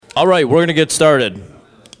All right, we're going to get started.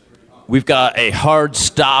 We've got a hard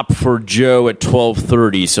stop for Joe at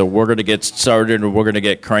 12:30, so we're going to get started and we're going to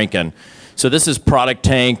get cranking. So this is Product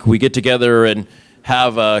Tank. We get together and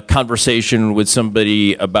have a conversation with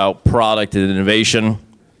somebody about product and innovation.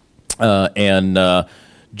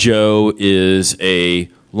 Joe is a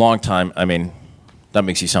long time, that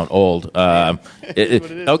makes you sound old.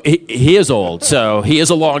 He is old, so he is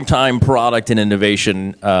a long-time product and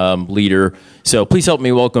innovation leader. So please help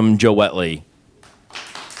me welcome Joe Wetli.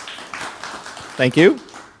 Thank you.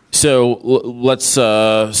 So let's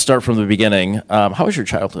start from the beginning. How was your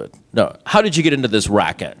childhood? No, how did you get into this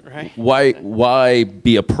racket? Right. Why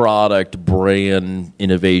be a product, brand,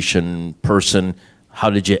 innovation person? How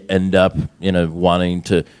did you end up, wanting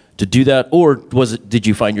to do that, or did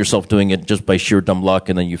you find yourself doing it just by sheer dumb luck,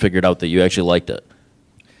 and then you figured out that you actually liked it?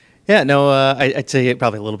 Yeah, no, I'd say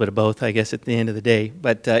probably a little bit of both, I guess, at the end of the day.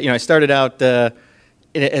 But I started out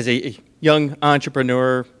as a young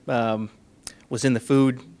entrepreneur, was in the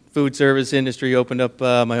food service industry, opened up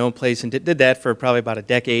my own place, and did that for probably about a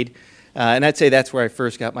decade. And I'd say that's where I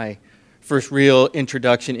first got my first real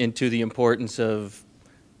introduction into the importance of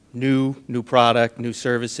new product, new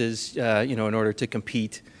services, in order to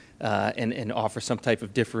compete and offer some type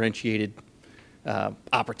of differentiated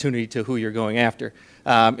opportunity to who you're going after.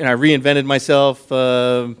 And I reinvented myself,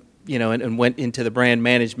 and went into the brand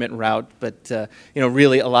management route. But,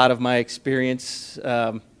 really a lot of my experience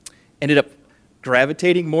ended up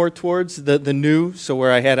gravitating more towards the new, so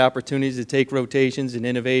where I had opportunities to take rotations in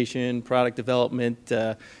innovation, product development,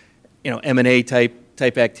 M&A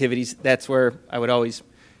type activities. That's where I would always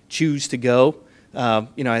choose to go. I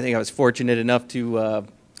think I was fortunate enough to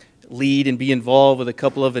lead and be involved with a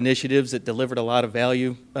couple of initiatives that delivered a lot of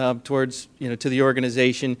value towards, to the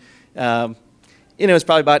organization. It's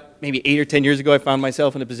probably about maybe 8 or 10 years ago I found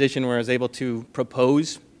myself in a position where I was able to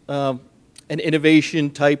propose an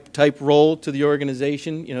innovation type role to the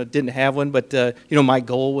organization. Didn't have one, but my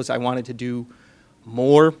goal was I wanted to do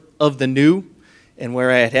more of the new, and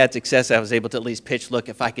where I had success, I was able to at least pitch, look,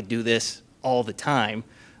 if I could do this all the time,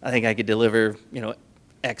 I think I could deliver,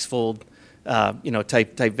 X-fold,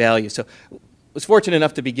 type value. So I was fortunate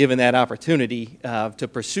enough to be given that opportunity to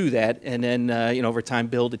pursue that, and then, over time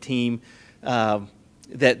build a team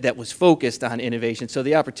that was focused on innovation. So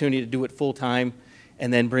the opportunity to do it full time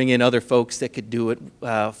and then bring in other folks that could do it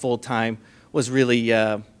full time was really,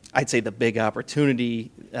 I'd say, the big opportunity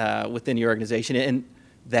within the organization. And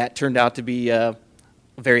that turned out to be a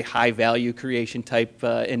very high value creation type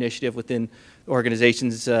initiative within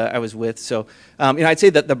organizations I was with. So, I'd say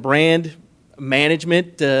that the brand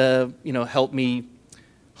management, helped me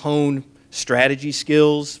hone strategy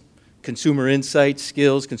skills, consumer insight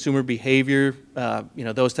skills, consumer behavior.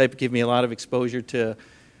 Those type give me a lot of exposure to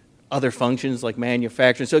other functions like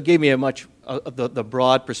manufacturing. So it gave me a much the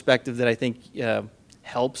broad perspective that I think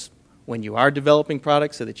helps when you are developing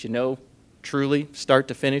products, so that truly start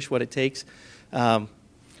to finish what it takes.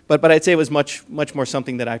 But I'd say it was much more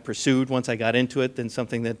something that I pursued once I got into it than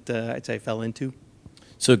something that I'd say I fell into.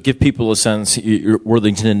 So give people a sense,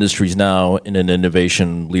 Worthington Industries now in an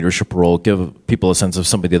innovation leadership role. Give people a sense of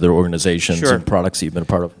some of the other organizations Sure. and products that you've been a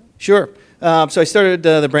part of. Sure. So I started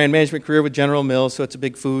the brand management career with General Mills, so it's a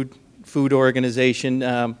big food organization.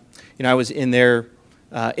 I was in their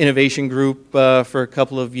innovation group for a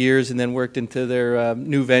couple of years, and then worked into their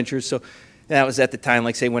new ventures. So that was at the time,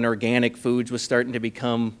 like say, when organic foods was starting to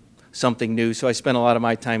become something new. So I spent a lot of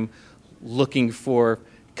my time looking for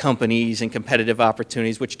companies and competitive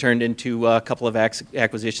opportunities, which turned into a couple of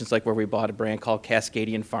acquisitions, like where we bought a brand called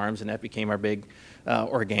Cascadian Farms, and that became our big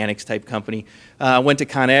organics type company. Went to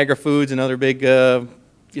ConAgra Foods, another big,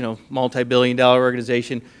 multi-billion-dollar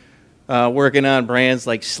organization, working on brands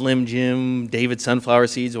like Slim Jim, David Sunflower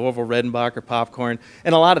Seeds, Orville Redenbacher popcorn,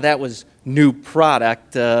 and a lot of that was new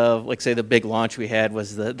product. Like say the big launch we had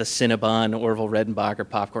was the Cinnabon Orville Redenbacher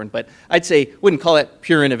popcorn, but I'd say wouldn't call it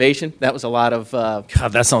pure innovation. That was a lot of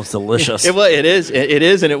God, that sounds delicious. It is,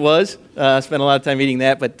 and it was. Spent a lot of time eating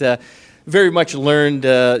that, but very much learned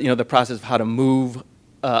the process of how to move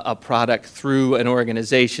a product through an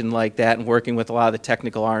organization like that, and working with a lot of the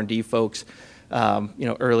technical R&D folks.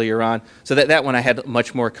 Earlier on. So that one I had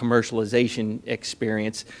much more commercialization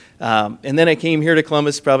experience. And then I came here to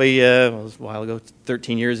Columbus probably it was a while ago,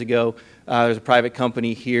 13 years ago. There's a private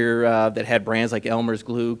company here that had brands like Elmer's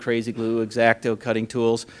Glue, Crazy Glue, X-Acto cutting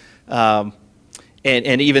tools. And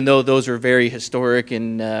even though those are very historic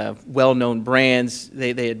and well-known brands,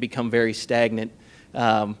 they had become very stagnant.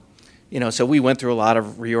 So we went through a lot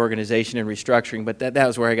of reorganization and restructuring, but that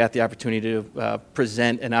was where I got the opportunity to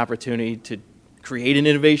present an opportunity to create an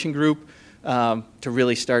innovation group, to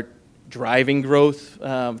really start driving growth,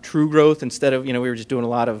 true growth, instead of, we were just doing a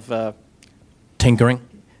lot of Tinkering?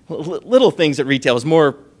 little things at retail. It was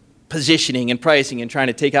more positioning and pricing and trying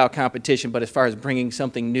to take out competition, but as far as bringing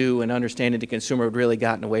something new and understanding the consumer, we'd really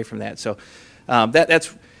gotten away from that. So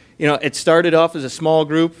that's, it started off as a small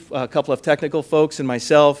group, a couple of technical folks and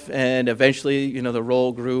myself, and eventually, the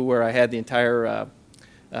role grew where I had the entire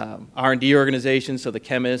R&D organization, so the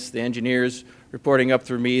chemists, the engineers reporting up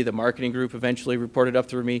through me, the marketing group eventually reported up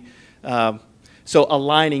through me. So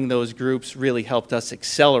aligning those groups really helped us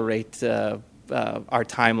accelerate our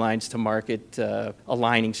timelines to market,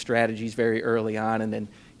 aligning strategies very early on, and then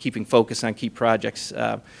keeping focus on key projects.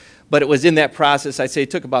 But it was in that process, I'd say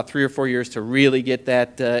it took about 3 or 4 years to really get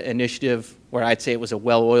that initiative where I'd say it was a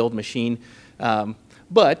well-oiled machine.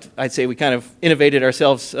 But I'd say we kind of innovated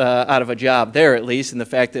ourselves out of a job there, at least, in the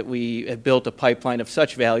fact that we had built a pipeline of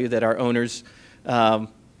such value that our owners,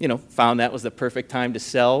 found that was the perfect time to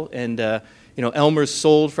sell. And Elmer's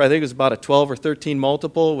sold for, I think it was about a 12 or 13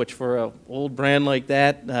 multiple, which for an old brand like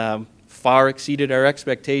that far exceeded our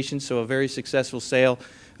expectations. So a very successful sale.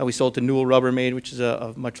 We sold to Newell Rubbermaid, which is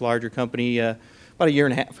a much larger company, about a year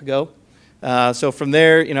and a half ago. So from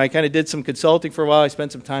there, I kind of did some consulting for a while. I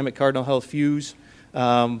spent some time at Cardinal Health Fuse,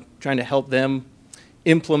 trying to help them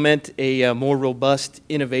implement a more robust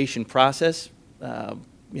innovation process.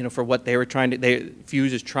 For what they were trying to,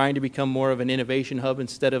 Fuse is trying to become more of an innovation hub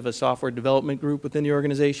instead of a software development group within the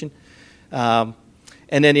organization. And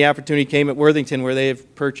then the opportunity came at Worthington, where they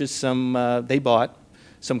have purchased they bought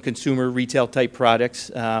some consumer retail type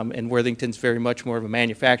products, and Worthington's very much more of a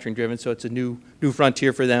manufacturing driven, so it's a new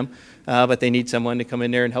frontier for them. But they need someone to come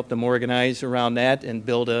in there and help them organize around that and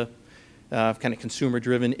build a kind of consumer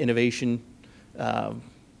driven innovation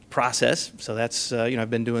process. So that's, I've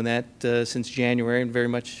been doing that since January and very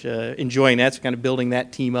much enjoying that. So kind of building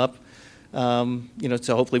that team up,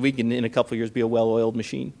 so hopefully we can in a couple of years be a well-oiled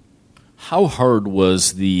machine. How hard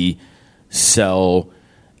was the sell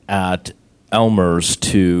at Elmer's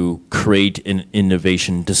to create an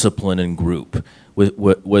innovation discipline and group?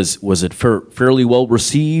 Was it fairly well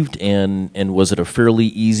received, and was it a fairly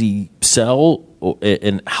easy sell?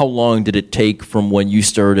 And how long did it take from when you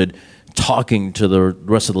started talking to the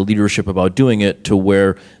rest of the leadership about doing it to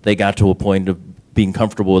where they got to a point of being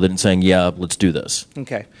comfortable with it and saying, yeah, let's do this?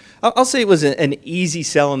 Okay. I'll say it was an easy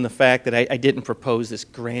sell in the fact that I didn't propose this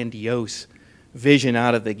grandiose vision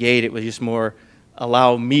out of the gate. It was just more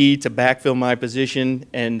allow me to backfill my position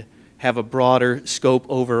and have a broader scope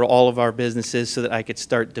over all of our businesses so that I could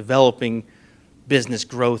start developing business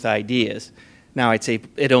growth ideas. Now, I'd say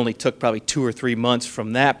it only took probably 2 or 3 months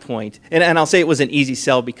from that point. And I'll say it was an easy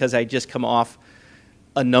sell because I just come off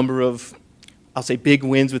a number of, I'll say, big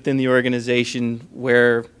wins within the organization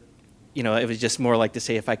where, it was just more like to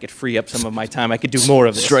say if I could free up some of my time, I could do more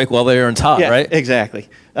of it. Strike while the iron's hot, yeah, right? Exactly.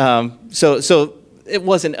 So it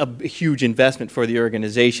wasn't a huge investment for the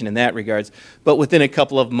organization in that regards. But within a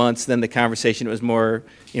couple of months, then the conversation was more,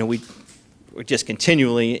 we're just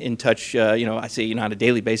continually in touch, I say, on a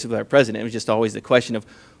daily basis with our president. It was just always the question of,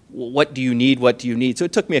 what do you need? What do you need? So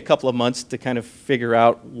it took me a couple of months to kind of figure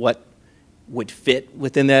out what would fit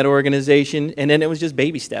within that organization. And then it was just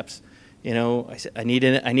baby steps. I said, I need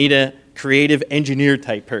a creative engineer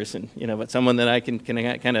type person, but someone that I can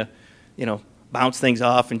kind of, bounce things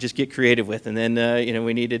off and just get creative with. And then,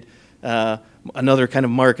 we needed another kind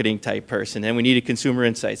of marketing type person, and we needed consumer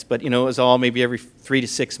insights. But, it was all maybe every 3 to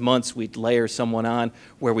 6 months we'd layer someone on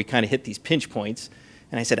where we kind of hit these pinch points.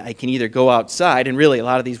 And I said, I can either go outside, and really a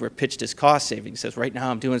lot of these were pitched as cost savings. Says, right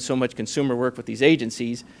now I'm doing so much consumer work with these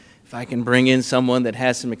agencies, if I can bring in someone that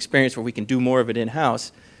has some experience where we can do more of it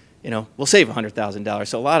in-house, we'll save $100,000.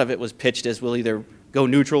 So a lot of it was pitched as we'll either go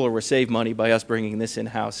neutral or we'll save money by us bringing this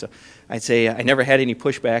in-house. So I'd say I never had any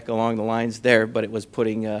pushback along the lines there, but it was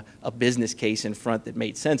putting a business case in front that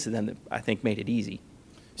made sense to them that I think made it easy.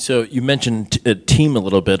 So you mentioned a team a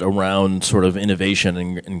little bit around sort of innovation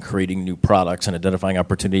and creating new products and identifying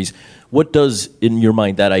opportunities. What does, in your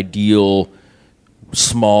mind, that ideal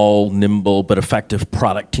small, nimble, but effective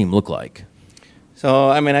product team look like? So,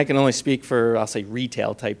 I can only speak for, I'll say,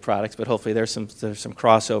 retail-type products, but hopefully there's some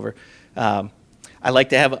crossover. I like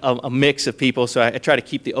to have a mix of people, so I try to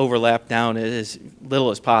keep the overlap down as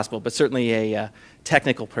little as possible, but certainly a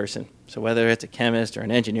technical person. So whether it's a chemist or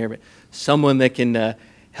an engineer, but someone that can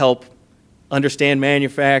help understand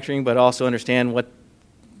manufacturing, but also understand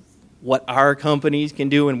what our companies can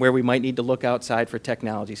do and where we might need to look outside for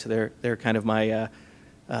technology. So they're kind of my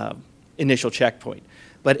initial checkpoint.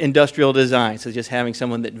 But industrial design, so just having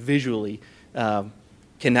someone that visually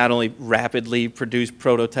can not only rapidly produce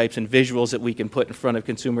prototypes and visuals that we can put in front of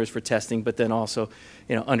consumers for testing, but then also,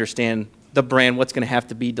 understand the brand, what's going to have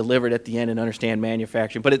to be delivered at the end, and understand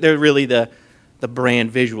manufacturing. But they're really the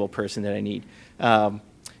brand visual person that I need.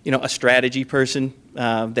 A strategy person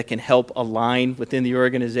that can help align within the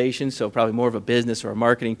organization. So probably more of a business or a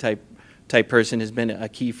marketing type person has been a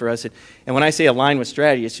key for us. And when I say align with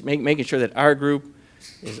strategy, it's making sure that our group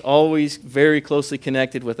is always very closely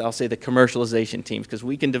connected with, I'll say, the commercialization teams, because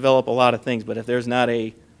we can develop a lot of things, but if there's not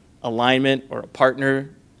a alignment or a partner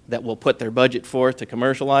that will put their budget forth to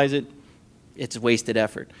commercialize it, it's wasted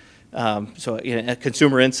effort.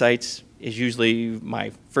 Consumer insights is usually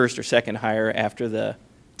my first or second hire after the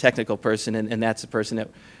technical person, and that's the person that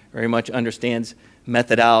very much understands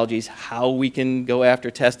methodologies, how we can go after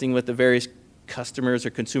testing with the various customers or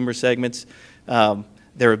consumer segments,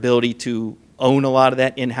 their ability to own a lot of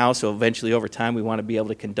that in-house, so eventually over time we want to be able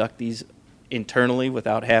to conduct these internally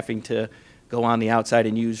without having to go on the outside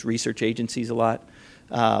and use research agencies a lot.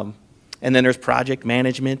 And then there's project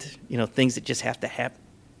management, things that just have to happen.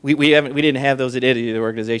 We didn't have those at any of the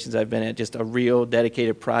organizations I've been at, just a real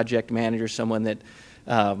dedicated project manager, someone that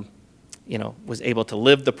was able to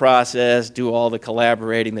live the process, do all the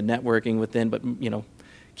collaborating, the networking within, but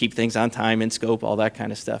keep things on time and scope, all that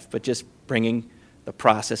kind of stuff. But just bringing the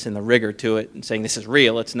process and the rigor to it and saying this is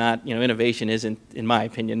real. It's not, innovation isn't, in my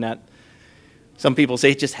opinion, not. Some people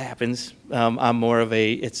say it just happens. I'm more of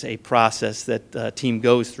it's a process that a team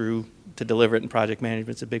goes through to deliver it, and project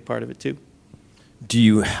management's a big part of it too. Do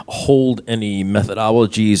you hold any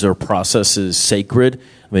methodologies or processes sacred?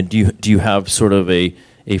 I mean, do you have sort of a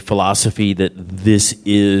philosophy that this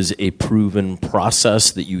is a proven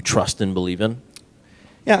process that you trust and believe in?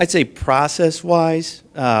 Yeah, I'd say process-wise,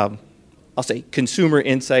 I'll say consumer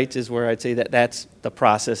insights is where I'd say that's the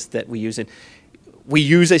process that we use. And we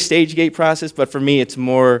use a stage gate process, but for me it's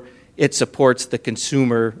more, it supports the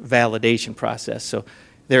consumer validation process. So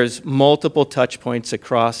there's multiple touch points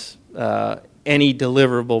across any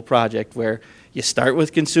deliverable project where you start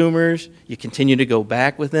with consumers, you continue to go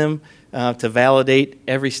back with them to validate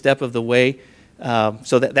every step of the way.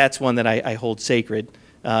 So that's one that I hold sacred,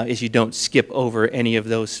 is you don't skip over any of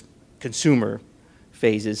those consumer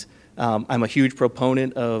phases. I'm a huge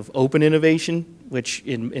proponent of open innovation, which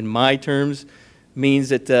in my terms means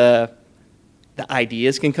that the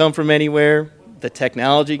ideas can come from anywhere, the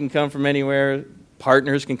technology can come from anywhere,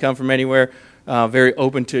 partners can come from anywhere. Very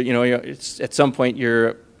open to, at some point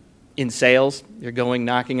you're in sales, you're going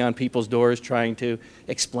knocking on people's doors trying to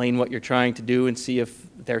explain what you're trying to do and see if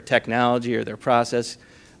their technology or their process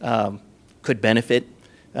could benefit.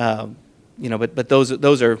 But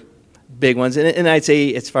those are big ones. And I'd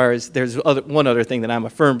say as far as there's one other thing that I'm a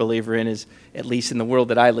firm believer in is, at least in the world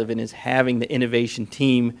that I live in, is having the innovation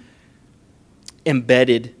team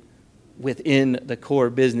embedded within the core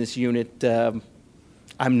business unit.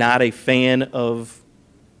 I'm not a fan of,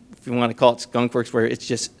 if you want to call it skunkworks, where it's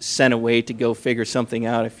just sent away to go figure something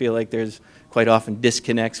out. I feel like there's quite often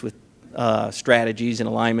disconnects with strategies and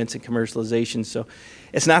alignments and commercialization. So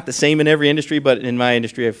it's not the same in every industry, but in my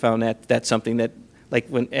industry I've found that that's something that, like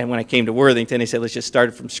when I came to Worthington, they said, let's just start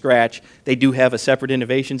it from scratch. They do have a separate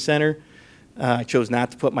innovation center. I chose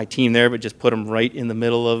not to put my team there, but just put them right in the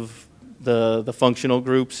middle of the functional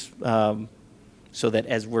groups, so that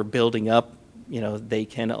as we're building up, we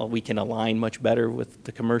can align much better with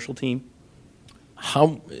the commercial team.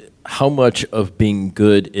 How much of being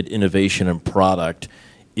good at innovation and product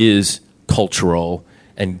is cultural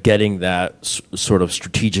and getting that sort of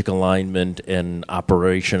strategic alignment and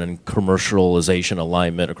operation and commercialization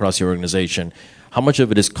alignment across the organization? How much of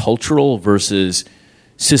it is cultural versus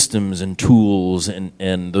systems and tools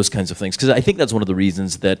and those kinds of things? Because I think that's one of the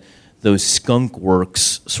reasons that those skunk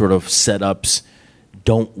works sort of setups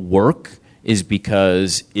don't work, is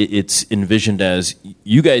because it's envisioned as,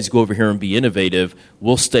 you guys go over here and be innovative,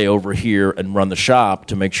 we'll stay over here and run the shop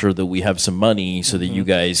to make sure that we have some money so that you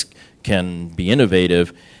guys can be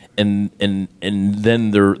innovative. And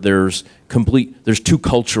then there's two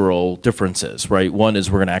cultural differences, right? One is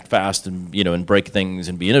we're going to act fast and break things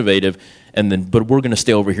and be innovative, but we're going to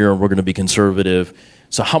stay over here and we're going to be conservative.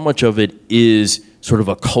 So how much of it is sort of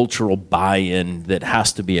a cultural buy-in that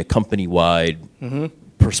has to be a company-wide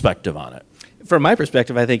perspective on it? From my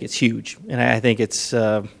perspective, I think it's huge, and I think it's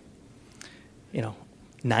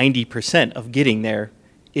 90% of getting there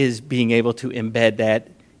is being able to embed that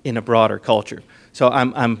in a broader culture. So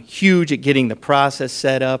I'm huge at getting the process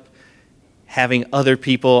set up, having other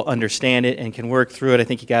people understand it and can work through it. I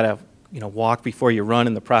think you got to walk before you run,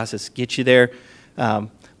 and the process gets you there.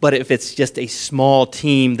 But if it's just a small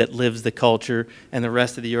team that lives the culture and the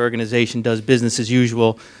rest of the organization does business as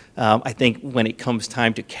usual, I think when it comes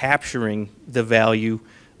time to capturing the value,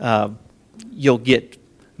 you'll get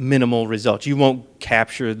minimal results. You won't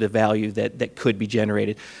capture the value that could be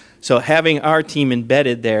generated. So having our team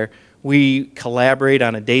embedded there, we collaborate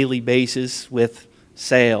on a daily basis with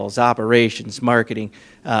sales, operations, marketing.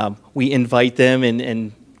 We invite them,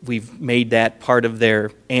 and we've made that part of their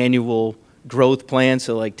annual growth plan.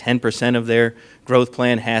 So like 10% of their growth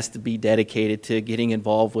plan has to be dedicated to getting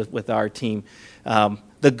involved with our team.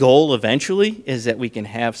 The goal eventually is that we can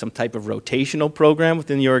have some type of rotational program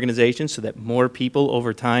within the organization so that more people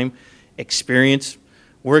over time experience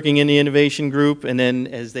working in the innovation group, and then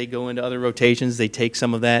as they go into other rotations, they take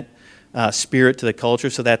some of that spirit to the culture.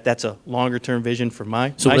 So that's a longer-term vision for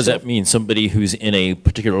myself. So what does that mean? Somebody who's in a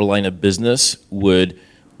particular line of business would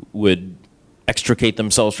extricate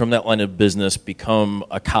themselves from that line of business, become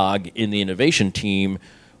a cog in the innovation team,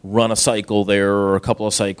 run a cycle there or a couple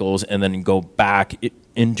of cycles, and then go back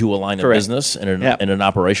into a line Correct. of business in an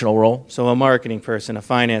operational role? So a marketing person, a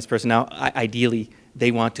finance person. Now, ideally,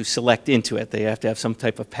 they want to select into it. They have to have some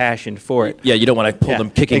type of passion for it. Yeah, you don't want to pull them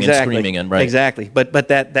kicking and screaming in, right? Exactly. But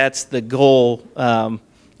that's the goal. So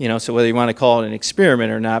whether you want to call it an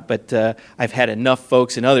experiment or not, but I've had enough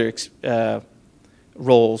folks in other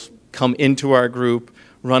roles come into our group,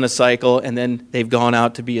 run a cycle, and then they've gone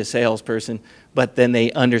out to be a salesperson. But then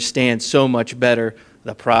they understand so much better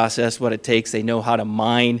the process, what it takes. They know how to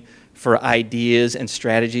mine for ideas and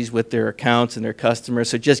strategies with their accounts and their customers.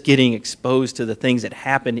 So just getting exposed to the things that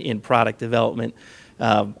happen in product development,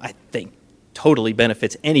 I think, totally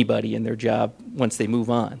benefits anybody in their job once they move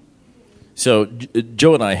on. So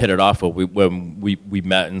Joe and I hit it off when we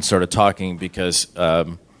met and started talking because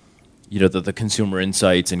the consumer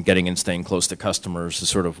insights and getting and staying close to customers is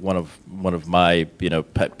sort of one of my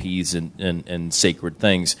pet peeves and sacred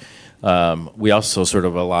things. We also sort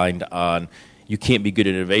of aligned on you can't be good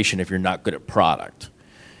at innovation if you're not good at product.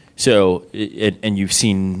 So and you've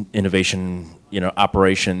seen innovation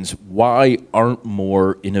operations. Why aren't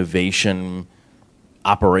more innovation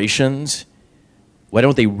operations? Why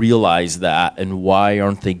don't they realize that, and why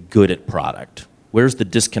aren't they good at product? Where's the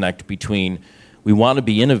disconnect between we want to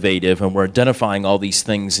be innovative and we're identifying all these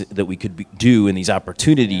things that we could do in these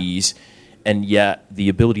opportunities, and yet the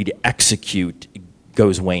ability to execute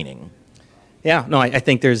goes waning? Yeah, no, I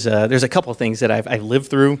think there's a couple of things that I've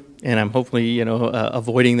lived through, and I'm hopefully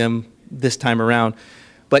avoiding them this time around.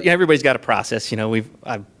 But everybody's got a process. We've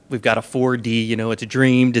got a 4D. It's a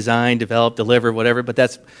dream, design, develop, deliver, whatever. But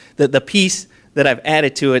that's the piece that I've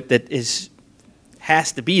added to it that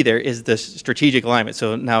has to be there is the strategic alignment.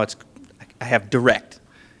 So now I have direct.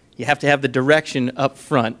 You have to have the direction up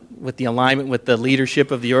front with the alignment with the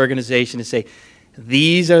leadership of the organization to say,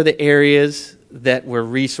 these are the areas that we're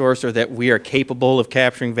resourced or that we are capable of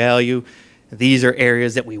capturing value. These are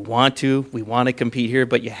areas that we want to compete here,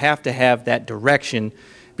 but you have to have that direction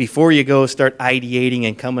before you go start ideating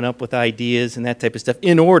and coming up with ideas and that type of stuff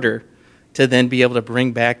in order to then be able to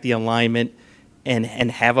bring back the alignment and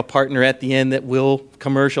have a partner at the end that will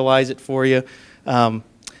commercialize it for you.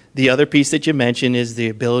 The other piece that you mentioned is the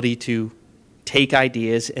ability to take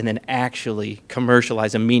ideas and then actually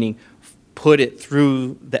commercialize them, meaning put it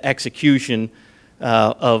through the execution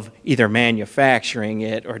of either manufacturing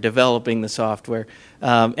it or developing the software.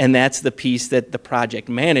 And that's the piece that the project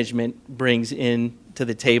management brings in to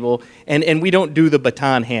the table. And we don't do the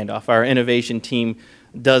baton handoff. Our innovation team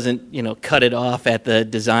doesn't cut it off at the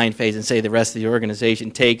design phase and say the rest of the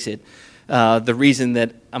organization takes it. The reason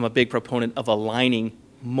that I'm a big proponent of aligning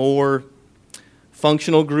more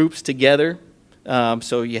functional groups together,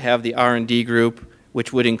 so you have the R&D group,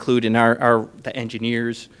 which would include in the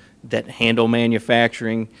engineers that handle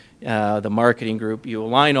manufacturing, the marketing group. You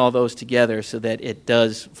align all those together so that it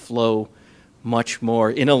does flow much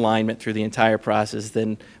more in alignment through the entire process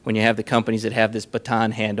than when you have the companies that have this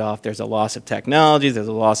baton handoff. There's a loss of technology, there's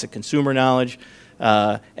a loss of consumer knowledge,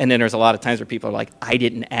 and then there's a lot of times where people are like, I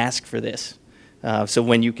didn't ask for this. So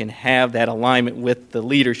when you can have that alignment with the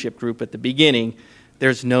leadership group at the beginning,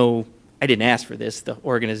 there's no, I didn't ask for this. The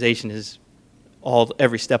organization is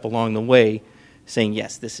every step along the way saying,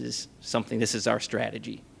 yes, this is our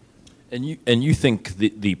strategy. And you think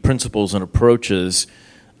the principles and approaches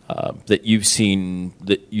that you've seen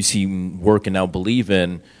work and now believe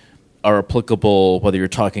in are applicable whether you're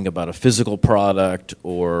talking about a physical product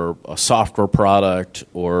or a software product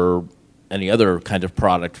or any other kind of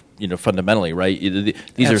product, fundamentally, right? These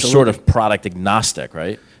Absolutely. are sort of product agnostic,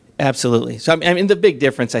 right? Absolutely. So I mean, the big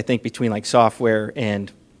difference I think between like software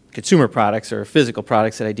and consumer products or physical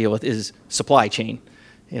products that I deal with is supply chain.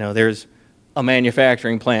 there's a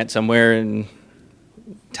manufacturing plant somewhere in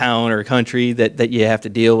town or country that you have to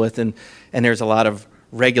deal with, and there's a lot of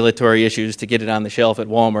regulatory issues to get it on the shelf at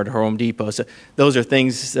Walmart or Home Depot. So those are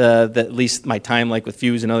things that, at least my time, like with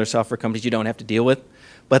Fuse and other software companies, you don't have to deal with.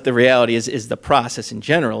 But the reality is the process in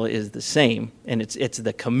general is the same, and it's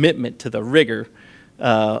the commitment to the rigor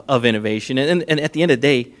of innovation. And at the end of the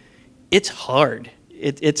day, it's hard.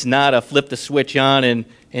 It's not a flip the switch on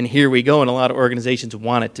and here we go, and a lot of organizations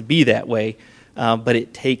want it to be that way. But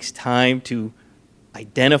it takes time to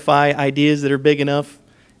identify ideas that are big enough,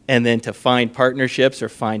 and then to find partnerships or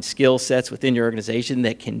find skill sets within your organization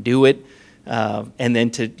that can do it, and then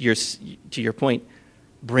to your point,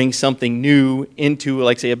 bring something new into,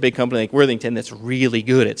 like, say, a big company like Worthington that's really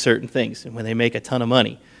good at certain things, and when they make a ton of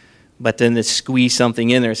money. But then to squeeze something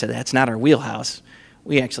in there and say, that's not our wheelhouse.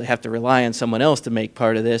 We actually have to rely on someone else to make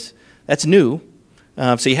part of this. That's new.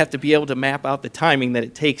 So you have to be able to map out the timing that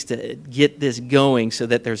it takes to get this going so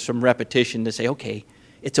that there's some repetition to say, okay,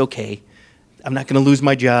 it's okay. I'm not going to lose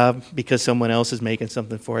my job because someone else is making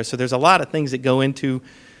something for us. So there's a lot of things that go into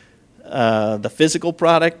the physical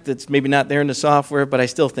product that's maybe not there in the software, but I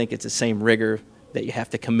still think it's the same rigor that you have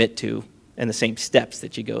to commit to and the same steps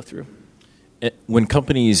that you go through. When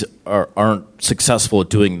companies aren't successful at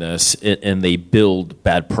doing this and they build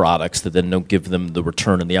bad products that then don't give them the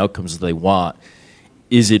return and the outcomes that they want,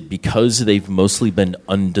 is it because they've mostly been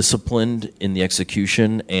undisciplined in the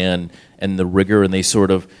execution and the rigor, and they just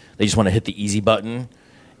want to hit the easy button,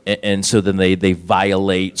 and so then they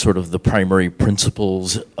violate sort of the primary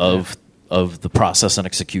principles of the process and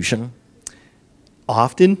execution?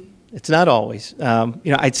 Often, it's not always.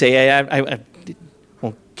 I'd say I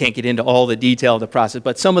can't get into all the detail of the process,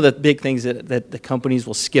 but some of the big things that the companies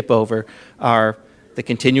will skip over are the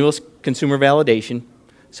continuous consumer validation.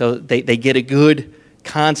 So they get a good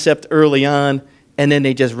concept early on, and then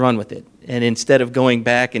they just run with it. And instead of going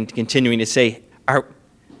back and continuing to say,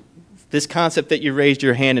 this concept that you raised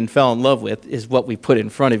your hand and fell in love with is what we put in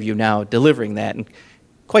front of you now, delivering that. And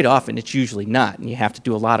quite often, it's usually not, and you have to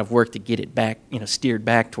do a lot of work to get it back, steered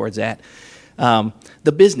back towards that.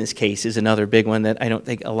 The business case is another big one that I don't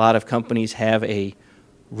think a lot of companies have a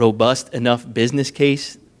robust enough business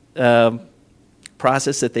case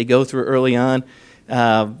process that they go through early on.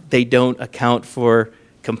 They don't account for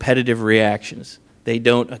competitive reactions. They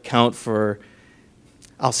don't account for,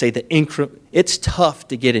 I'll say, it's tough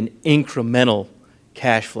to get an incremental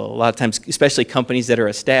cash flow. A lot of times, especially companies that are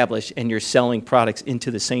established and you're selling products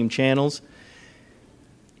into the same channels,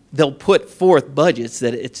 they'll put forth budgets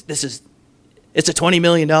that it's a $20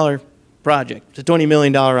 million project. It's a $20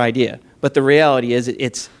 million idea. But the reality is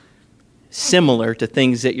it's similar to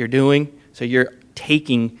things that you're doing. So you're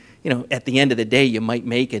taking, at the end of the day, you might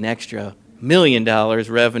make an extra $1 million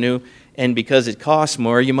revenue, and because it costs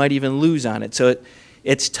more, you might even lose on it. So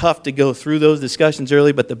it's tough to go through those discussions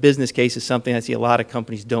early, but the business case is something I see a lot of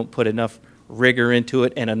companies don't put enough rigor into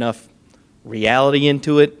it and enough reality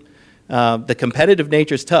into it. The competitive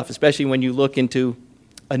nature is tough, especially when you look into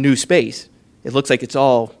a new space. It looks like it's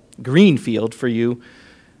all greenfield for you,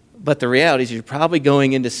 but the reality is you're probably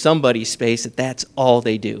going into somebody's space that's all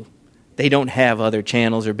they do. They don't have other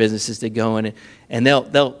channels or businesses to go in, and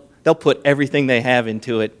they'll put everything they have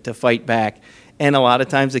into it to fight back. And a lot of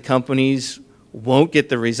times the companies won't get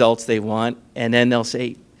the results they want, and then they'll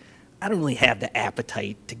say, I don't really have the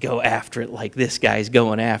appetite to go after it like this guy's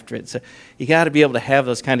going after it. So you got to be able to have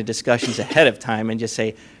those kind of discussions ahead of time and just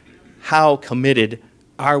say, how committed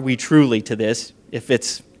are we truly to this? If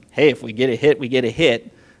it's, hey, if we get a hit, we get a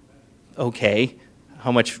hit, okay,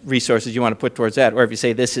 how much resources you want to put towards that? Or if you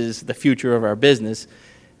say this is the future of our business,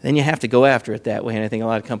 then you have to go after it that way. And I think a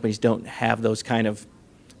lot of companies don't have those kind of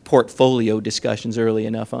portfolio discussions early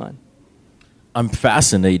enough on. I'm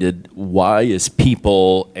fascinated why, as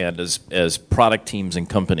people and as product teams and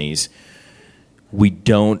companies, we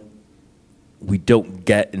don't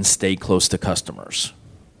get and stay close to customers.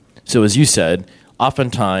 So as you said,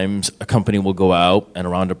 oftentimes a company will go out and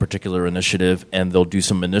around a particular initiative and they'll do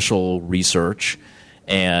some initial research,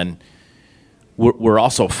 and we're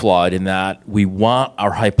also flawed in that we want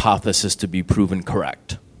our hypothesis to be proven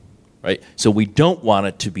correct, right? So we don't want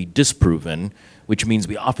it to be disproven, which means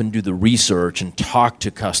we often do the research and talk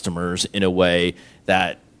to customers in a way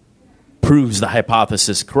that proves the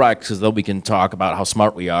hypothesis correct, because then we can talk about how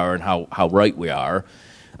smart we are and how right we are.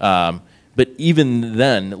 But even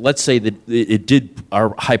then, let's say that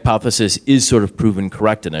our hypothesis is sort of proven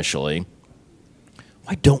correct initially.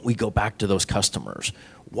 Why don't we go back to those customers?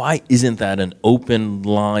 Why isn't that an open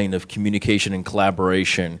line of communication and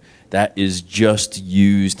collaboration that is just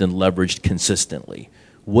used and leveraged consistently?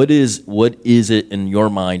 what is it in your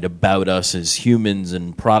mind about us as humans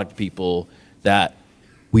and product people that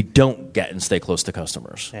we don't get and stay close to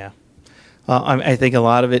customers? Yeah. I think a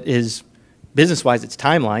lot of it is business-wise, it's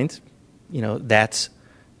timelines.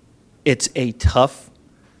 It's a tough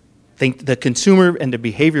thing. The consumer and the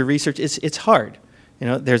behavior research, it's hard.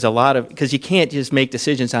 There's a lot of, because you can't just make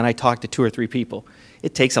decisions on I talk to 2 or 3 people.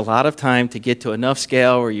 It takes a lot of time to get to enough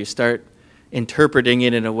scale where you start interpreting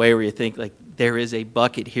it in a way where you think like there is a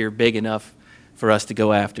bucket here big enough for us to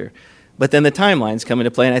go after. But then the timelines come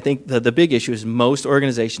into play, and I think the big issue is most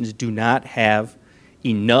organizations do not have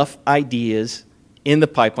enough ideas in the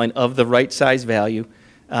pipeline of the right size value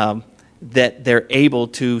that they're able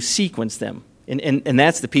to sequence them. And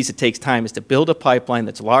that's the piece that takes time, is to build a pipeline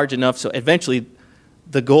that's large enough so eventually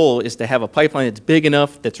the goal is to have a pipeline that's big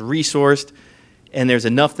enough, that's resourced, and there's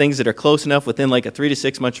enough things that are close enough within like a 3 to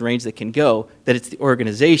 6 month range that can go, that it's the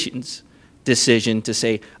organization's decision to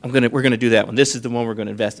say, we're going to do that one. This is the one we're going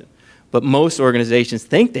to invest in. But most organizations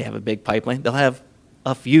think they have a big pipeline. They'll have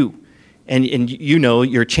a few. And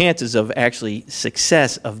your chances of actually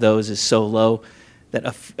success of those is so low that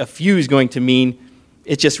a few is going to mean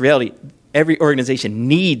it's just reality. Every organization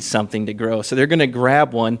needs something to grow. So they're going to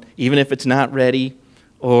grab one, even if it's not ready,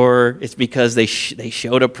 or it's because they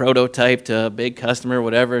showed a prototype to a big customer or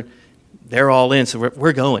whatever. They're all in, so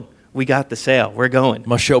we're going. We got the sale. We're going.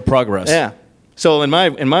 Must show progress. Yeah. So in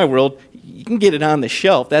my world, you can get it on the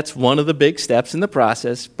shelf. That's one of the big steps in the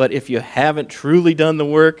process. But if you haven't truly done the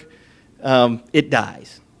work, it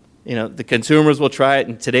dies. The consumers will try it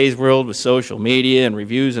in today's world with social media and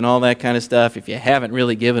reviews and all that kind of stuff. If you haven't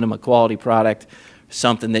really given them a quality product,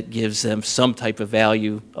 something that gives them some type of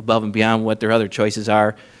value above and beyond what their other choices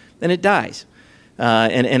are, then it dies.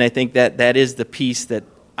 And I think that is the piece that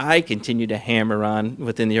I continue to hammer on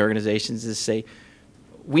within the organizations, is say,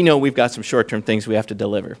 we know we've got some short-term things we have to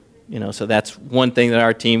deliver. So that's one thing that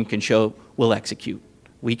our team can show we'll execute.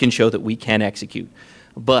 We can show that we can execute.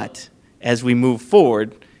 But as we move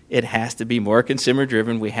forward, it has to be more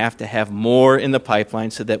consumer-driven. We have to have more in the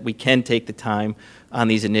pipeline so that we can take the time on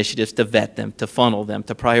these initiatives to vet them, to funnel them,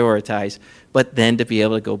 to prioritize, but then to be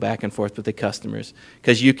able to go back and forth with the customers.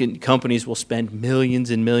 Because companies will spend millions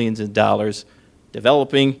and millions of dollars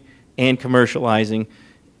developing and commercializing,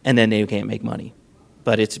 and then they can't make money.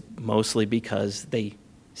 But it's mostly because they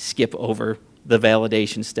skip over the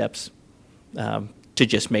validation steps to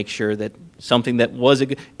just make sure that something that was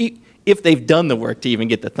if they've done the work to even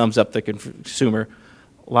get the thumbs up the consumer.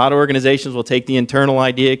 A lot of organizations will take the internal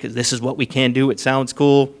idea because this is what we can do. It sounds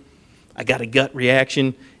cool. I got a gut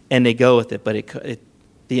reaction, and they go with it. But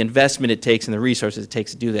the investment it takes and the resources it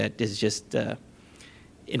takes to do that is just,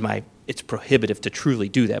 it's prohibitive to truly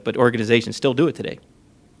do that. But organizations still do it today.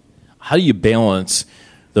 How do you balance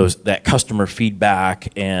that customer feedback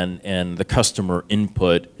and the customer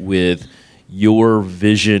input with your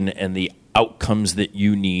vision and the outcomes that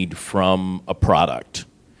you need from a product?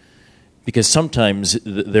 Because sometimes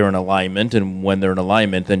they're in alignment, and when they're in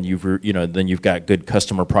alignment, then you've got good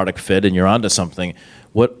customer product fit, and you're onto something.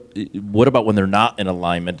 What about when they're not in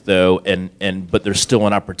alignment though, but there's still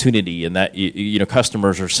an opportunity, and that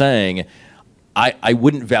customers are saying, I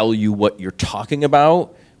wouldn't value what you're talking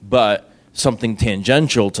about, but something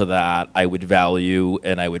tangential to that I would value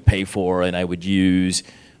and I would pay for and I would use.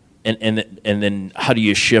 And then how do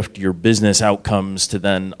you shift your business outcomes to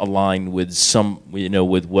then align with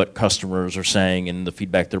with what customers are saying and the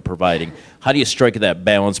feedback they're providing? How do you strike that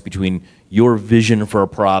balance between your vision for a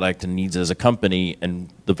product and needs as a company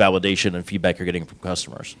and the validation and feedback you're getting from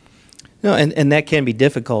customers? No, and that can be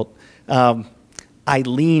difficult. I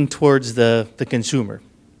lean towards the consumer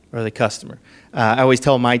or the customer. I always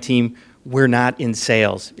tell my team, we're not in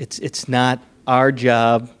sales. It's not our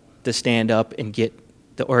job to stand up and get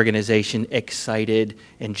the organization excited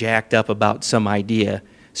and jacked up about some idea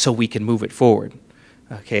so we can move it forward.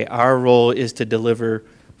 Okay, our role is to deliver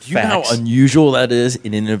facts. Do you know how unusual that is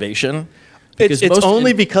in innovation? It's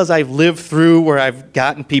only because I've lived through where I've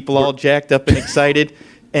gotten people all jacked up and excited,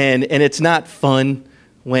 and it's not fun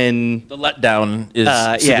when the letdown is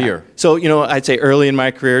severe. Yeah. So, I'd say early in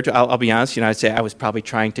my career, I'll be honest, I'd say I was probably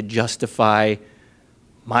trying to justify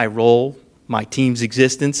my role, my team's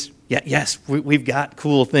existence. Yes, we've got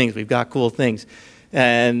cool things. We've got cool things.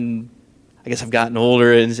 And I guess I've gotten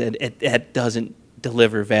older, and it doesn't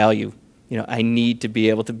deliver value. I need to be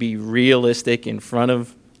able to be realistic in front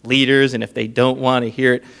of leaders, and if they don't want to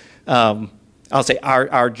hear it, I'll say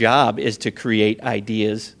our job is to create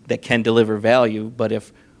ideas that can deliver value, but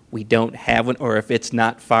if we don't have one, or if it's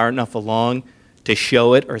not far enough along to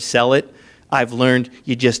show it or sell it, I've learned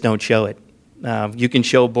you just don't show it. You can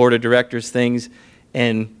show board of directors things,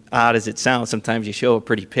 And odd as it sounds, sometimes you show a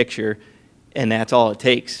pretty picture, and that's all it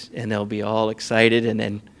takes. And they'll be all excited, and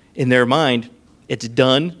then in their mind, it's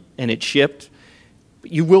done and it's shipped.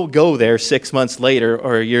 But you will go there 6 months later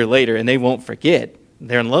or a year later, and they won't forget.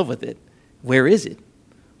 They're in love with it. Where is it?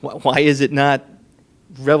 Why is it not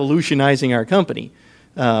revolutionizing our company?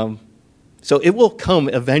 So it will come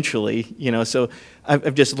eventually, So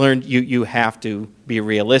I've just learned you have to be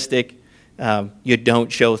realistic. You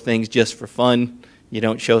don't show things just for fun. You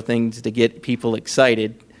don't show things to get people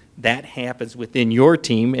excited. That happens within your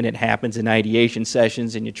team, and it happens in ideation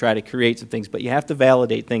sessions, and you try to create some things. But you have to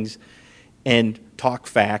validate things and talk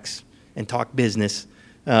facts and talk business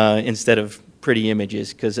instead of pretty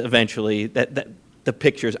images, because eventually the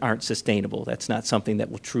pictures aren't sustainable. That's not something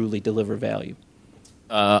that will truly deliver value.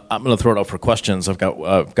 I'm going to throw it out for questions. I've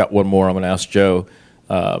got one more I'm going to ask Joe.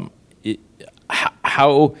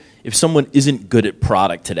 How, if someone isn't good at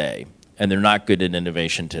product today and they're not good at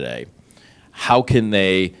innovation today, how can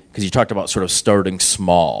they, because you talked about sort of starting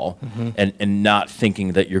small and not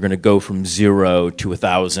thinking that you're going to go from 0 to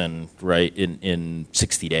 1,000, right, in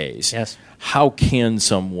 60 days. Yes. How can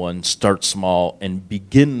someone start small and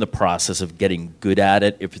begin the process of getting good at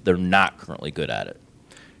it if they're not currently good at it?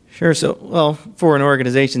 Sure. So, well, for an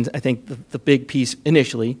organization, I think the big piece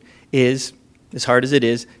initially is, as hard as it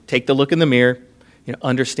is, take the look in the mirror,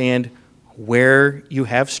 understand where you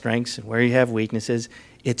have strengths and where you have weaknesses.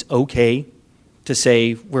 It's okay to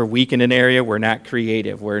say we're weak in an area, we're not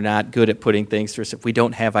creative, we're not good at putting things through, if we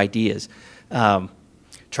don't have ideas.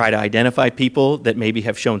 Try to identify people that maybe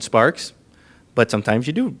have shown sparks, but sometimes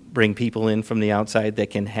you do bring people in from the outside that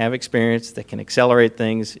can have experience, that can accelerate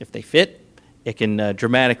things. If they fit, it can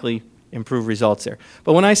dramatically improve results there.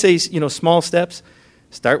 But when I say, small steps,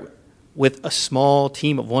 start with a small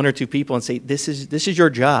team of 1 or 2 people and say, this is your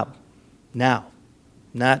job now,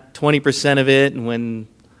 not 20% of it, and when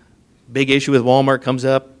big issue with Walmart comes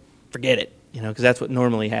up, forget it, because that's what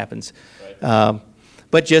normally happens. Right.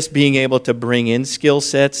 But just being able to bring in skill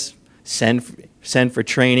sets, send for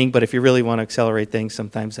training. But if you really want to accelerate things,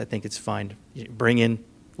 sometimes I think it's fine to bring in,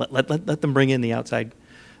 let them bring in the outside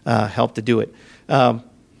help to do it.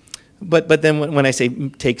 But then when I say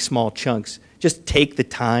take small chunks, just take the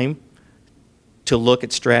time to look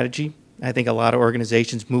at strategy. I think a lot of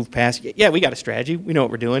organizations move past, yeah, we got a strategy, we know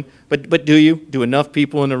what we're doing, but do you? Do enough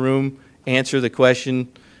people in the room answer the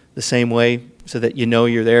question the same way so that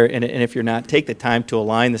you're there? And if you're not, take the time to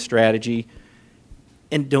align the strategy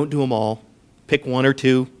and don't do them all. Pick 1 or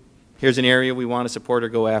 2. Here's an area we want to support or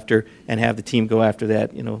go after, and have the team go after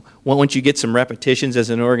that. Once you get some repetitions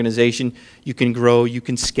as an organization, you can grow, you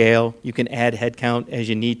can scale, you can add headcount as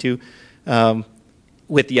you need to,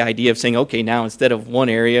 with the idea of saying, okay, now instead of 1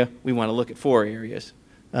 area, we want to look at 4 areas.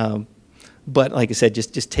 But like I said,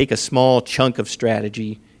 just take a small chunk of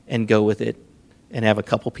strategy and go with it, and have a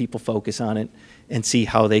couple people focus on it and see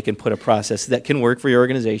how they can put a process that can work for your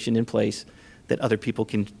organization in place, that other people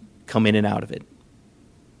can come in and out of it.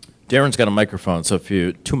 Darren's got a microphone, so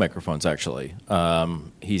 2 microphones actually.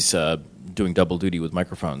 He's doing double duty with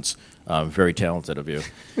microphones. Very talented of you.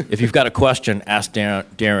 If you've got a question, ask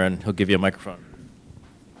Darren. He'll give you a microphone.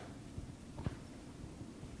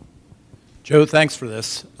 Joe, thanks for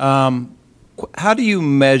this. How do you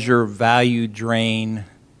measure value drain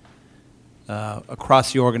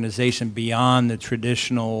across the organization beyond the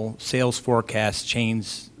traditional sales forecast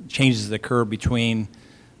changes that occur between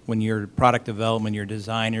when your product development, your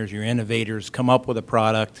designers, your innovators come up with a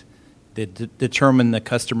product that determine the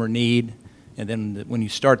customer need, and then when you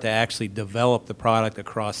start to actually develop the product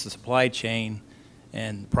across the supply chain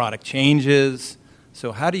and the product changes?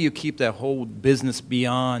 So how do you keep that whole business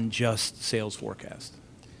beyond just sales forecast?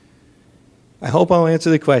 I hope I'll answer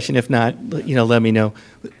the question. If not, let me know.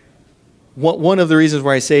 One of the reasons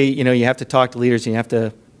where I say, you have to talk to leaders and you have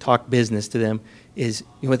to talk business to them is,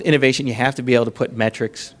 with innovation, you have to be able to put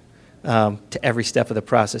metrics to every step of the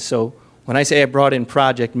process. So when I say I brought in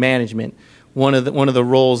project management, one of the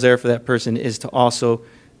roles there for that person is to also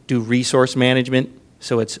do resource management.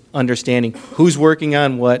 So it's understanding who's working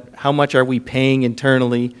on what, how much are we paying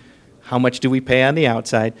internally, how much do we pay on the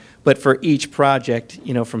outside. But for each project,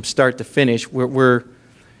 from start to finish, we're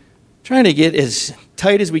trying to get as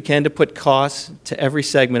tight as we can to put costs to every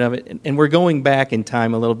segment of it. And we're going back in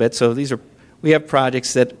time a little bit. So we have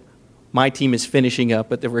projects that my team is finishing up,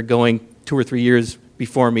 but that we're going 2 or 3 years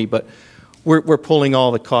before me. But we're pulling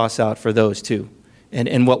all the costs out for those too.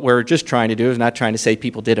 And what we're just trying to do is not trying to say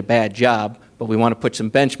people did a bad job, but we want to put some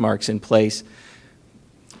benchmarks in place.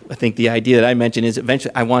 I think the idea that I mentioned is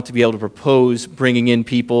eventually I want to be able to propose bringing in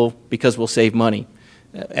people because we'll save money.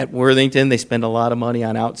 At Worthington, they spend a lot of money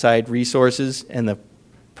on outside resources, and the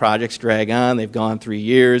projects drag on. They've gone 3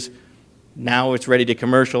 years. Now it's ready to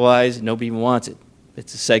commercialize. Nobody even wants it.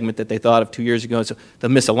 It's a segment that they thought of 2 years ago, so the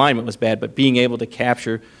misalignment was bad. But being able to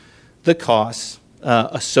capture the costs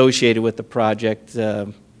associated with the project,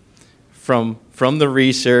 from the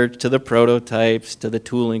research to the prototypes to the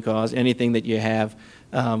tooling costs, anything that you have,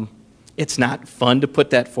 it's not fun to put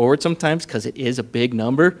that forward sometimes because it is a big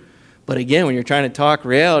number. But again, when you're trying to talk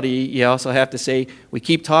reality, you also have to say, we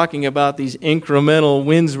keep talking about these incremental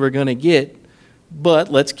wins we're going to get, but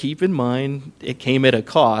let's keep in mind it came at a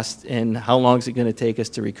cost, and how long is it going to take us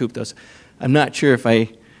to recoup those? I'm not sure if I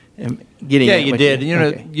am getting Yeah, at you what did. You know,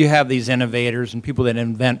 okay. you have these innovators and people that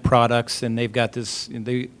invent products, and they've got this.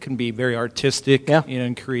 They can be very artistic, Yeah.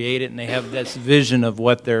 and create it, and they have this vision of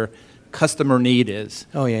what their customer need is.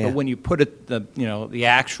 Oh, yeah, But yeah. when you put it, the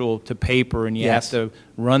actual to paper, and you Yes. have to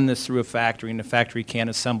run this through a factory, and the factory can't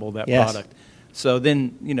assemble that Yes. product. So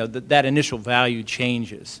then, that initial value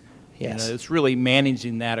changes. Yes. It's really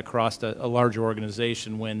managing that across a larger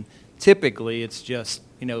organization when typically it's just,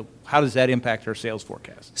 how does that impact our sales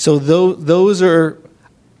forecast? So those are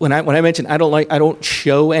when I mentioned I don't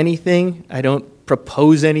show anything. I don't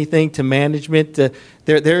propose anything to management.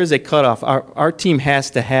 There is a cutoff. Our team has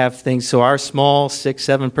to have things. So our small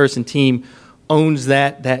 6-7 person team owns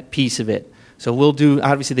that piece of it. So we'll do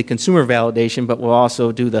obviously the consumer validation, but we'll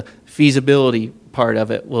also do the feasibility part of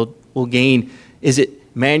it. We'll gain, is it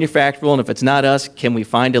manufacturable, and if it's not us, can we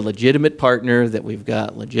find a legitimate partner that we've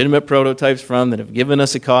got legitimate prototypes from that have given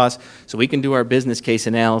us a cost, so we can do our business case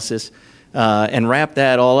analysis and wrap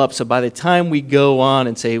that all up. So by the time we go on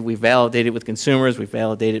and say we validated with consumers, we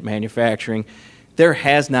validated manufacturing, there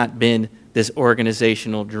has not been this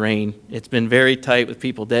organizational drain. It's been very tight with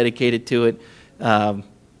people dedicated to it.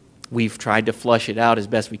 We've tried to flush it out as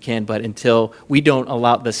best we can, but until we don't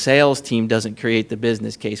allow, the sales team doesn't create the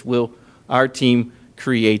business case. Our team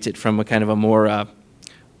creates it from a kind of a more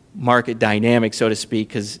market dynamic, so to speak,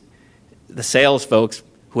 because the sales folks,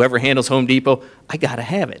 whoever handles Home Depot, I got to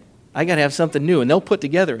have it. I got to have something new, and they'll put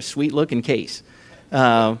together a sweet-looking case.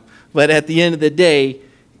 But at the end of the day,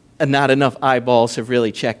 not enough eyeballs have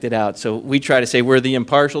really checked it out. So we try to say we're the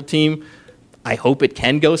impartial team. I hope it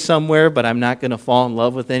can go somewhere, but I'm not going to fall in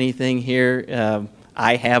love with anything here.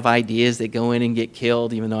 I have ideas that go in and get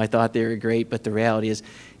killed, even though I thought they were great, but the reality is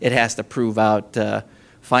it has to prove out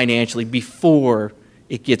financially before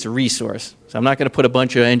it gets a resource. So I'm not going to put a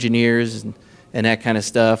bunch of engineers and that kind of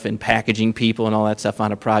stuff and packaging people and all that stuff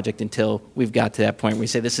on a project until we've got to that point where we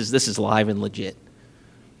say this is live and legit.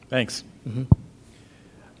 Thanks. Mm-hmm.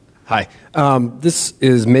 Hi. This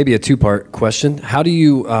is maybe a two-part question. How do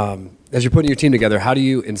you, as you're putting your team together, how do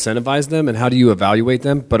you incentivize them and how do you evaluate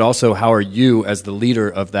them? But also, how are you, as the leader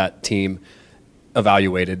of that team,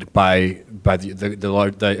 evaluated by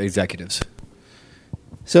the executives?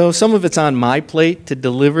 So some of it's on my plate to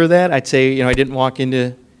deliver that. I'd say, I didn't walk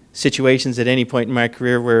into situations at any point in my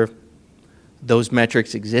career where those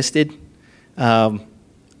metrics existed. I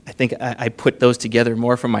think I put those together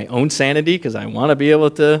more for my own sanity because I want to be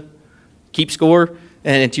able to keep score.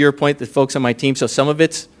 And to your point, the folks on my team, so some of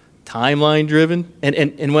it's timeline driven.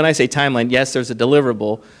 And when I say timeline, yes, there's a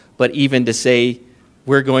deliverable, but even to say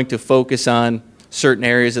we're going to focus on certain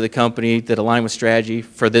areas of the company that align with strategy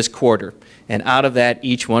for this quarter. And out of that,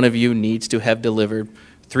 each one of you needs to have delivered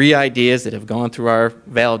 3 ideas that have gone through our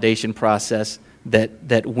validation process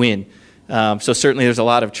that win. So certainly there's a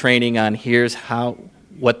lot of training on here's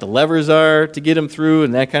what the levers are to get them through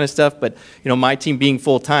and that kind of stuff. But my team being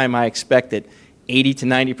full-time, I expect that 80 to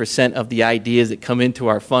 90% of the ideas that come into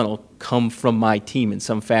our funnel come from my team in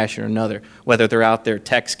some fashion or another, whether they're out there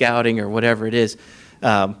tech scouting or whatever it is.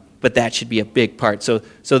 But that should be a big part. So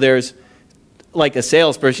there's, like a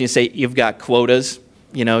salesperson, you say you've got quotas.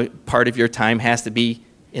 Part of your time has to be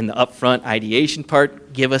in the upfront ideation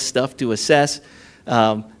part. Give us stuff to assess.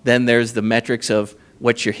 Then there's the metrics of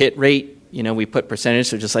what's your hit rate. We put percentage,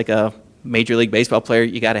 so just like a Major League Baseball player,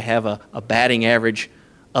 you got to have a batting average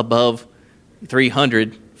above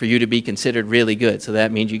 300 for you to be considered really good. So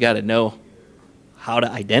that means you got to know how to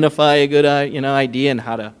identify a good idea and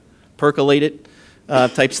how to percolate it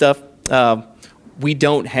type stuff. We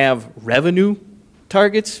don't have revenue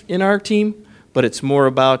targets in our team, but it's more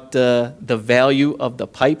about the value of the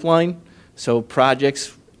pipeline. So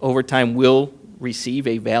projects over time will receive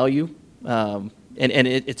a value, and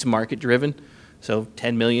it's market driven. So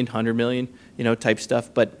 10 million, 100 million, type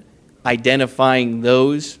stuff. But identifying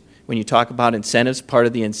those, when you talk about incentives, part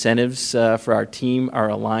of the incentives for our team are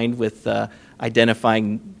aligned with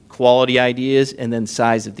identifying quality ideas and then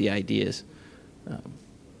size of the ideas.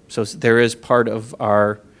 So there is part of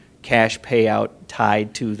our cash payout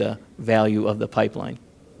tied to the value of the pipeline.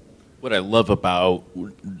 What I love about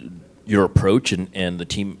your approach and the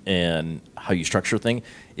team and how you structure things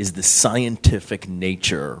is the scientific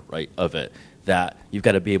nature, right, of it. That you've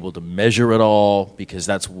got to be able to measure it all, because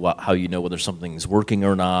that's how you know whether something's working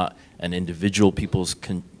or not, and individual people's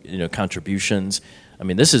contributions. I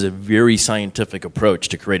mean, this is a very scientific approach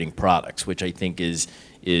to creating products, which I think is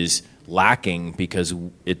lacking because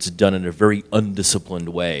it's done in a very undisciplined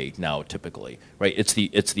way now. Typically, right?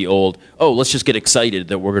 It's the old, oh, let's just get excited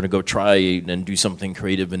that we're going to go try and do something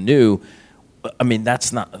creative and new. I mean,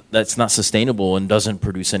 that's not sustainable and doesn't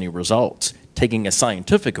produce any results. Taking a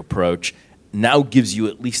scientific approach now gives you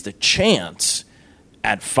at least a chance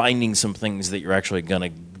at finding some things that you're actually going to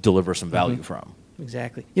deliver some value from.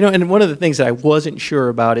 Exactly. And one of the things that I wasn't sure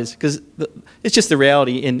about is, because it's just the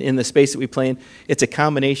reality in the space that we play in, it's a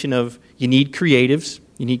combination of, you need creatives,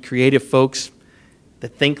 you need creative folks that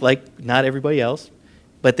think like not everybody else,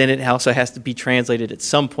 but then it also has to be translated at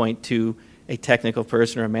some point to a technical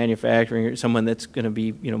person or a manufacturing or someone that's going to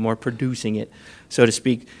be more producing it, so to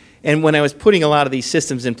speak. And when I was putting a lot of these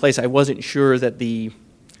systems in place, I wasn't sure that the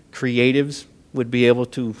creatives would be able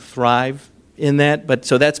to thrive in that. But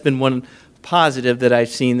so that's been one positive that I've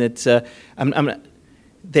seen. That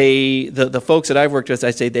the folks that I've worked with,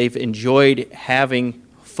 I say they've enjoyed having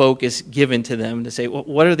focus given to them to say, well,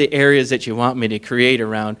 what are the areas that you want me to create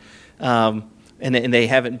around? And they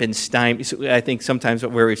haven't been stymied. So I think sometimes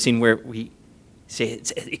where we've seen where we say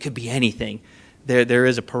it could be anything, there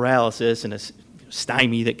is a paralysis and a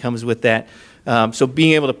stymie that comes with that. So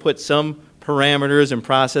being able to put some parameters and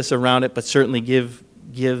process around it, but certainly give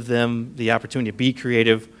them the opportunity to be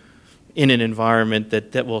creative in an environment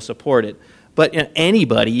that will support it. But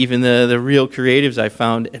anybody, even the real creatives I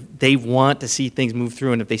found, they want to see things move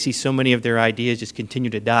through, and if they see so many of their ideas just continue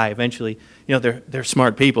to die, eventually, they're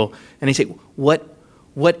smart people, and they say, where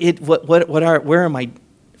am I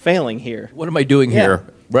failing here? What am I doing here?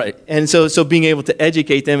 Right. And so being able to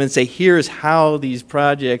educate them and say, here's how these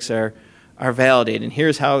projects are validated, and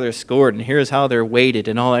here's how they're scored, and here's how they're weighted,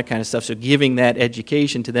 and all that kind of stuff. So giving that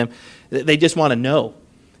education to them, they just want to know.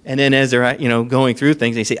 And then as they're going through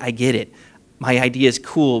things, they say, I get it. My idea is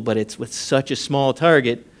cool, but it's with such a small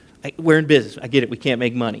target. We're in business. I get it. We can't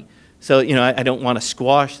make money. So I don't want to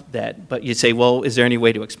squash that. But you say, well, is there any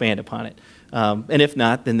way to expand upon it? And if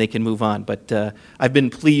not, then they can move on. But I've been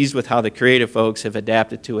pleased with how the creative folks have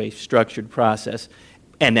adapted to a structured process,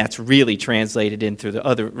 and that's really translated into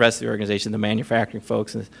the rest of the organization, the manufacturing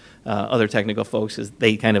folks and other technical folks, as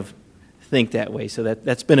they kind of think that way. So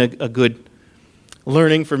that's been a good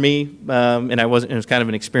learning for me, and it was kind of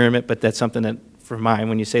an experiment, but that's something that for mine,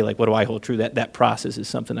 when you say like, what do I hold true, that process is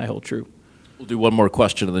something I hold true. We'll do one more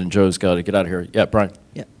question, and then Joe's got to get out of here. Yeah, Brian.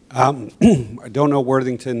 Yeah. I don't know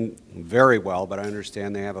Worthington very well, but I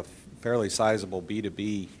understand they have a fairly sizable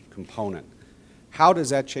B2B component. How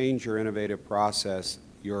does that change your innovative process,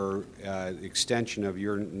 your extension of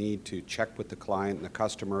your need to check with the client and the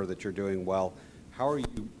customer that you're doing well? How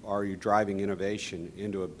are you driving innovation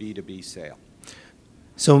into a B2B sale?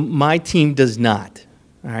 So my team does not.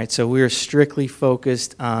 All right, so we're strictly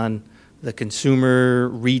focused on the consumer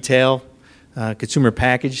retail, consumer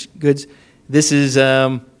packaged goods. This is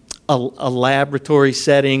a laboratory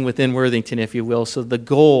setting within Worthington, if you will. So the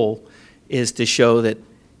goal is to show that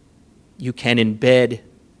you can embed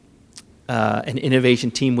an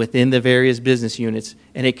innovation team within the various business units,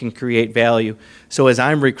 and it can create value. So as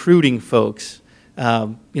I'm recruiting folks,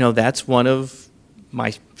 that's one of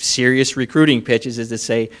my serious recruiting pitches, is to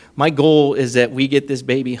say, my goal is that we get this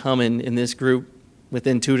baby humming in this group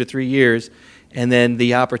within 2 to 3 years, and then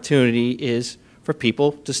the opportunity is for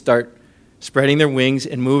people to start spreading their wings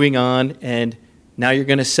and moving on, and now you're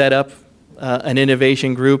going to set up an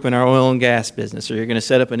innovation group in our oil and gas business, or you're going to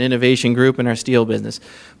set up an innovation group in our steel business.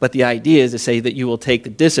 But the idea is to say that you will take the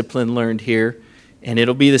discipline learned here, and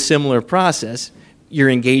it'll be the similar process. You're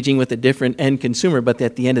engaging with a different end consumer, but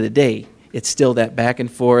at the end of the day, it's still that back and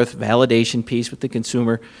forth validation piece with the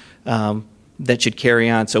consumer that should carry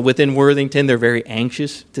on. So within Worthington, they're very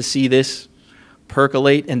anxious to see this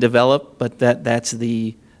percolate and develop, but that's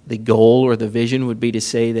the goal, or the vision would be to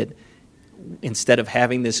say that instead of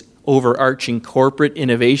having this overarching corporate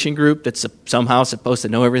innovation group that's somehow supposed to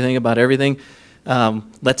know everything about everything,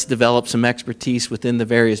 let's develop some expertise within the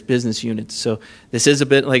various business units. So this is a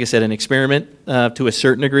bit, like I said, an experiment to a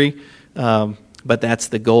certain degree, but that's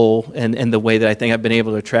the goal, and the way that I think I've been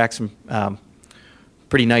able to attract some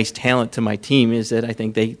pretty nice talent to my team is that I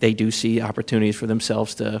think they do see opportunities for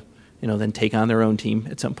themselves to then take on their own team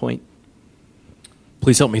at some point.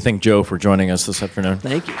 Please help me thank Joe for joining us this afternoon.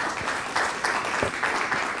 Thank you.